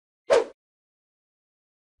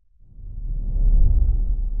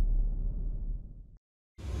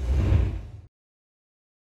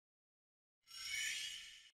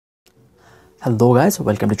Hello guys,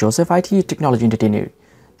 welcome to Joseph IT Technology Entertainer.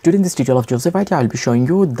 During this tutorial of Joseph IT, I will be showing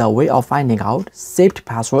you the way of finding out saved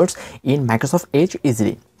passwords in Microsoft Edge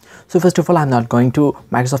easily. So first of all, I'm not going to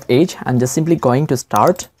Microsoft Edge. I'm just simply going to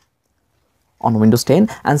start on Windows 10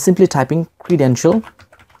 and simply typing credential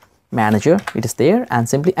manager. It is there and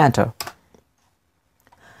simply enter.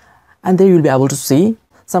 And there you'll be able to see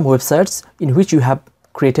some websites in which you have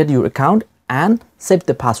created your account and saved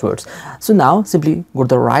the passwords. So now simply go to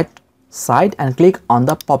the right side and click on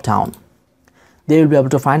the pop down. There you'll be able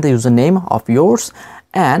to find the username of yours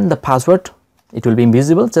and the password. It will be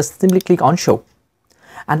invisible. Just simply click on show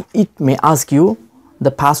and it may ask you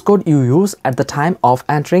the passcode you use at the time of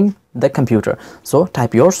entering the computer. So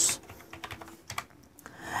type yours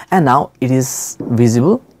and now it is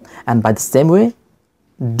visible, and by the same way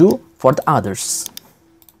do for the others.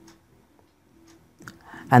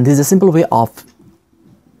 And this is a simple way of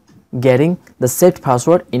getting the saved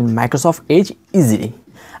password in Microsoft Edge easily.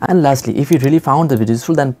 And lastly, if you really found the video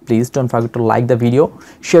useful, then please don't forget to like the video,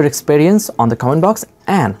 share experience on the comment box,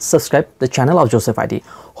 and subscribe the channel of Joseph IT.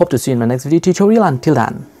 Hope to see you in my next video tutorial. Until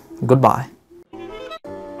then, goodbye.